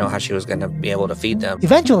she didn't know how she was going to be able to feed them.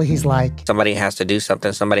 Eventually, he's like, somebody has to do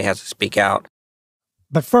something. Somebody has to speak out.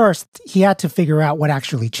 But first, he had to figure out what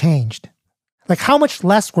actually changed. Like, how much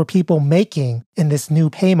less were people making in this new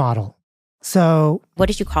pay model? So, what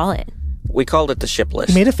did you call it? We called it the Shipt list.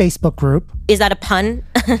 He made a Facebook group. Is that a pun?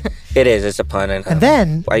 It is. It's a pun. And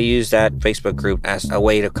then I used that Facebook group as a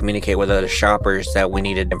way to communicate with other shoppers that we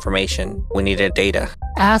needed information. We needed data.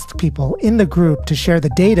 Asked people in the group to share the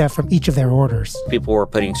data from each of their orders. People were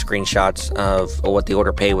putting screenshots of what the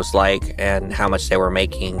order pay was like and how much they were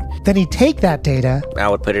making. Then he'd take that data. I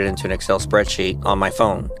would put it into an Excel spreadsheet on my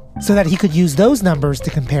phone. So that he could use those numbers to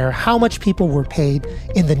compare how much people were paid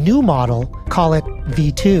in the new model, call it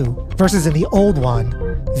V2, versus in the old one,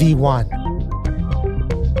 V1.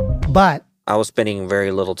 But I was spending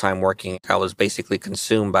very little time working. I was basically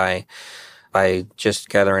consumed by just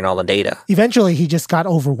gathering all the data. Eventually, he just got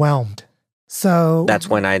overwhelmed. So that's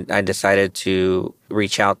when I decided to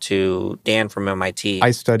reach out to Dan from MIT.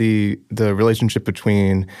 I study the relationship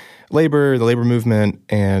between labor, the labor movement,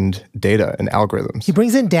 and data and algorithms. He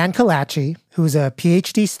brings in Dan Kalachi, who's a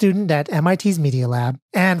PhD student at MIT's Media Lab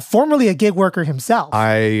and formerly a gig worker himself.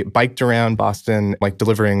 I biked around Boston,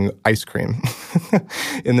 delivering ice cream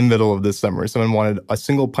in the middle of this summer. Someone wanted a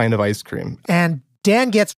single pint of ice cream. And Dan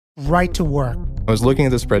gets right to work. I was looking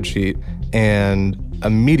at the spreadsheet, and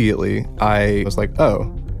immediately I was like,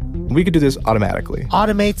 oh, we could do this automatically.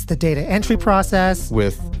 Automates the data entry process.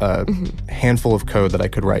 With a handful of code that I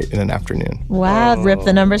could write in an afternoon. Wow, rip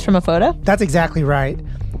the numbers from a photo? That's exactly right.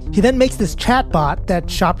 He then makes this chatbot that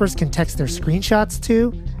shoppers can text their screenshots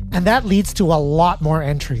to, and that leads to a lot more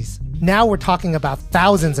entries. Now we're talking about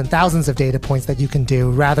thousands and thousands of data points that you can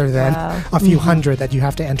do rather than a few hundred that you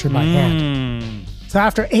have to enter by hand. So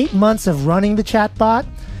after 8 months of running the chatbot,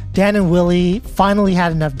 Dan and Willie finally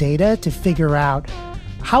had enough data to figure out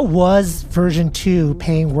how was version 2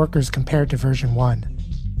 paying workers compared to version 1.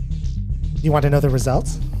 You want to know the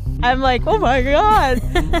results? I'm like, oh my God.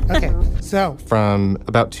 Okay, so from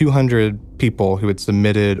about 200 people who had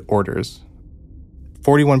submitted orders,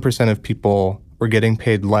 41% of people were getting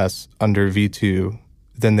paid less under V2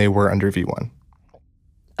 than they were under V1.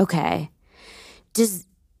 Okay.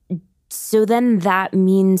 So then that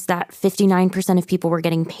means that 59% of people were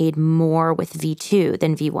getting paid more with V2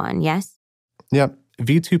 than V1, yes? Yep.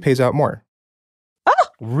 V2 pays out more. Oh,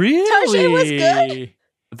 really? Tajay was good.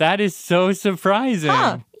 That is so surprising.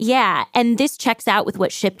 Huh. Yeah, and this checks out with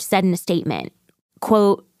what Shipt said in a statement.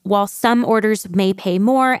 Quote, while some orders may pay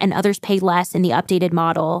more and others pay less in the updated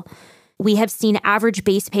model, we have seen average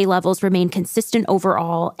base pay levels remain consistent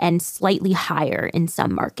overall and slightly higher in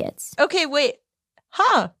some markets. Okay, wait.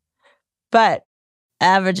 Huh. But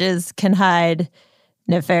averages can hide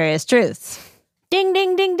nefarious truths. Ding,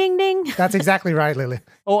 ding, ding, ding, ding. That's exactly right, Lily.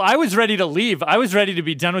 Oh, I was ready to leave. I was ready to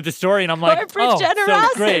be done with the story, and I'm like, corporate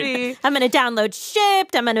generosity. So great. I'm going to download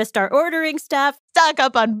Shipt. I'm going to start ordering stuff. Stock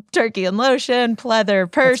up on turkey and lotion,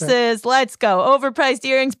 pleather purses. Right. Let's go. Overpriced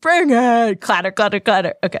earrings. Bring it. Clatter, clatter,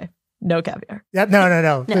 clatter. Okay. No caviar. Yeah,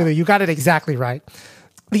 no. Lily, you got it exactly right.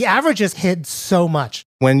 The averages hid so much.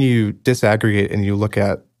 When you disaggregate and you look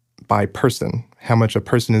at by person, how much a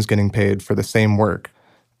person is getting paid for the same work,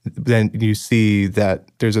 then you see that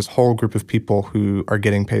there's this whole group of people who are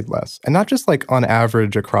getting paid less. And not just on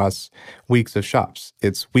average across weeks of shops.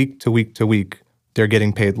 It's week to week to week, they're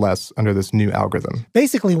getting paid less under this new algorithm.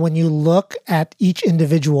 Basically, when you look at each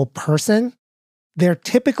individual person, they're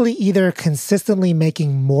typically either consistently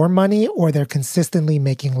making more money or they're consistently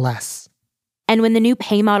making less. And when the new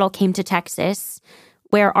pay model came to Texas,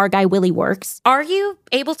 where our guy Willie works, are you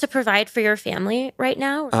able to provide for your family right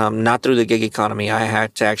now? Not through the gig economy. I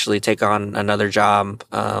had to actually take on another job.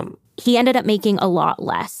 He ended up making a lot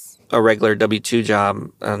less. A regular W-2 job.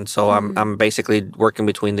 And so I'm basically working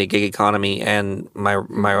between the gig economy and my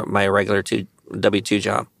regular W-2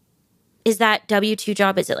 job. Is that W-2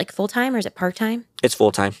 job, is it full-time or is it part-time? It's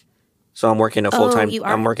full-time. So I'm working a full-time,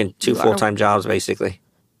 I'm working 2 full-time jobs basically.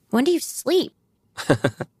 When do you sleep?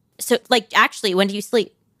 So, actually, when do you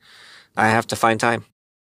sleep? I have to find time.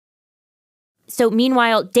 So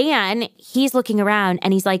meanwhile, Dan, he's looking around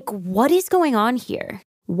and he's like, what is going on here?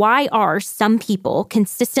 Why are some people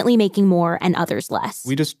consistently making more and others less?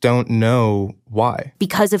 We just don't know why.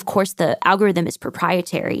 Because, of course, the algorithm is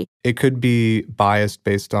proprietary. It could be biased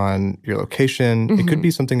based on your location. It could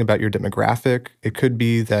be something about your demographic. It could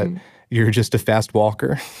be that you're just a fast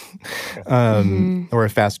walker or a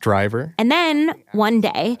fast driver. And then one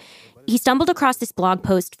day, he stumbled across this blog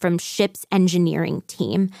post from Shipt's engineering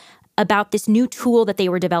team about this new tool that they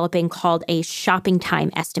were developing called a shopping time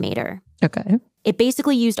estimator. Okay. It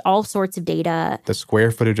basically used all sorts of data. The square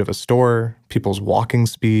footage of a store, people's walking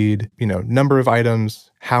speed, number of items,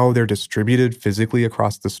 how they're distributed physically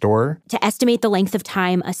across the store. To estimate the length of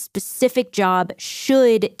time a specific job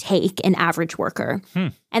should take an average worker.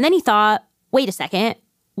 And then he thought, wait a second,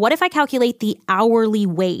 what if I calculate the hourly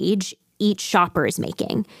wage each shopper is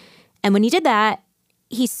making? And when he did that,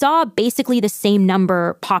 he saw basically the same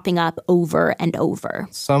number popping up over and over.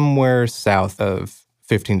 Somewhere south of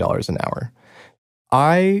 $15 an hour.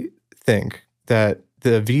 I think that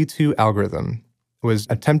the V2 algorithm was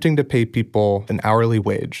attempting to pay people an hourly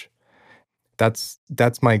wage. That's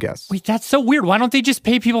my guess. Wait, that's so weird. Why don't they just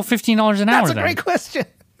pay people $15 an hour then? That's a great question.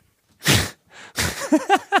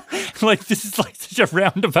 This is such a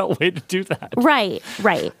roundabout way to do that. Right.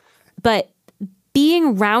 But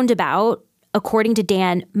being roundabout, according to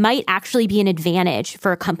Dan, might actually be an advantage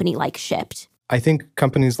for a company like Shipt. I think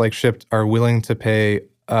companies like Shipt are willing to pay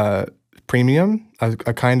premium,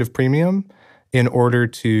 a kind of premium, in order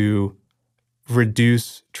to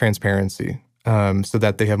reduce transparency so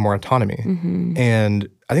that they have more autonomy. And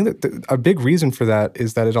I think that a big reason for that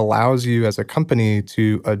is that it allows you as a company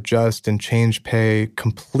to adjust and change pay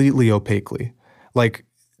completely opaquely.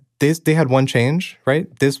 They had one change, right?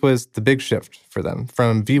 This was the big shift for them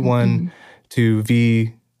from V1 to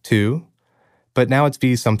V2, but now it's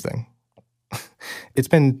V something. It's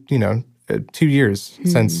been, 2 years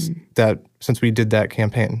since we did that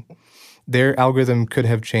campaign. Their algorithm could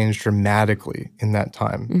have changed dramatically in that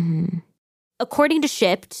time. According to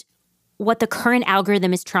Shipt, what the current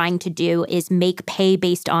algorithm is trying to do is make pay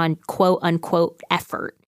based on quote-unquote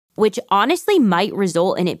effort, which honestly might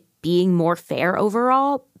result in it being more fair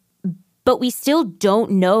overall, but we still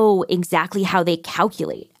don't know exactly how they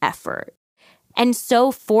calculate effort. And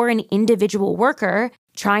so for an individual worker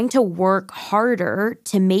trying to work harder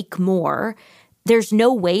to make more, there's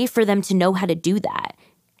no way for them to know how to do that.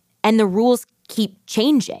 And the rules keep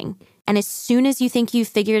changing. And as soon as you think you've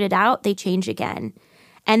figured it out, they change again.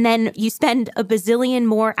 And then you spend a bazillion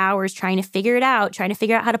more hours trying to figure it out, trying to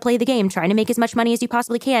figure out how to play the game, trying to make as much money as you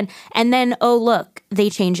possibly can. And then, oh, look, they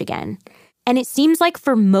change again. And it seems like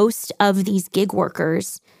for most of these gig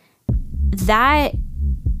workers, that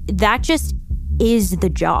just is the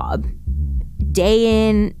job. Day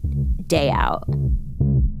in, day out.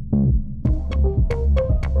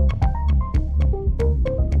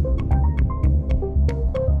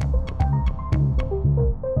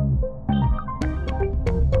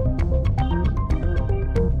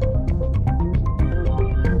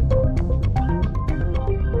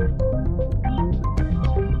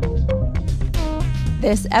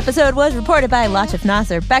 This episode was reported by Latif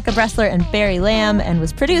Nasser, Becca Bressler, and Barry Lam, and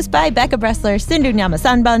was produced by Becca Bressler, Sindhu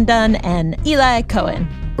Nyamasanbandan, and Eli Cohen.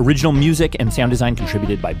 Original music and sound design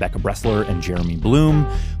contributed by Becca Bressler and Jeremy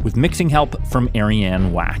Bloom, with mixing help from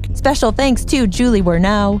Ariane Wack. Special thanks to Julie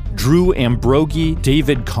Wernau, Drew Ambrogi,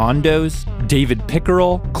 David Condos, David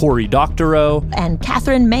Pickerell, Cory Doctorow, and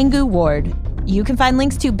Katherine Mangu-Ward. You can find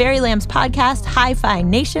links to Barry Lam's podcast, Hi-Fi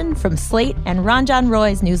Nation, from Slate, and Ron John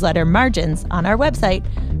Roy's newsletter, Margins, on our website,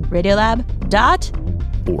 radiolab.org.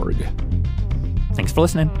 Thanks for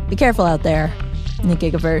listening. Be careful out there in the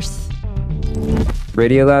Gigaverse.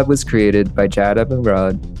 Radiolab was created by Jad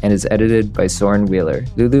Abumrad and is edited by Soren Wheeler.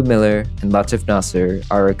 Lulu Miller and Latif Nasser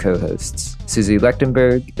are our co-hosts. Susie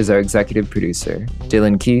Lechtenberg is our executive producer.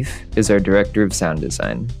 Dylan Keefe is our director of sound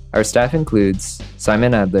design. Our staff includes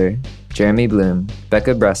Simon Adler, Jeremy Bloom,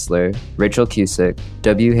 Becca Bressler, Rachel Cusick,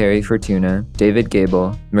 W. Harry Fortuna, David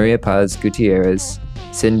Gable, Maria Paz Gutierrez,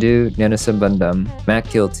 Sindhu Nyanasambandam, Matt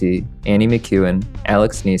Kilty, Annie McEwen,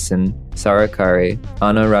 Alex Neeson, Sarah Kari,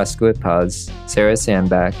 Anna Raskowit-Paz, Sarah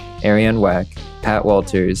Sandbach, Ariane Wack, Pat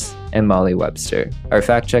Walters, and Molly Webster. Our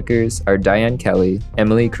fact checkers are Diane Kelly,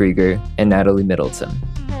 Emily Krieger, and Natalie Middleton.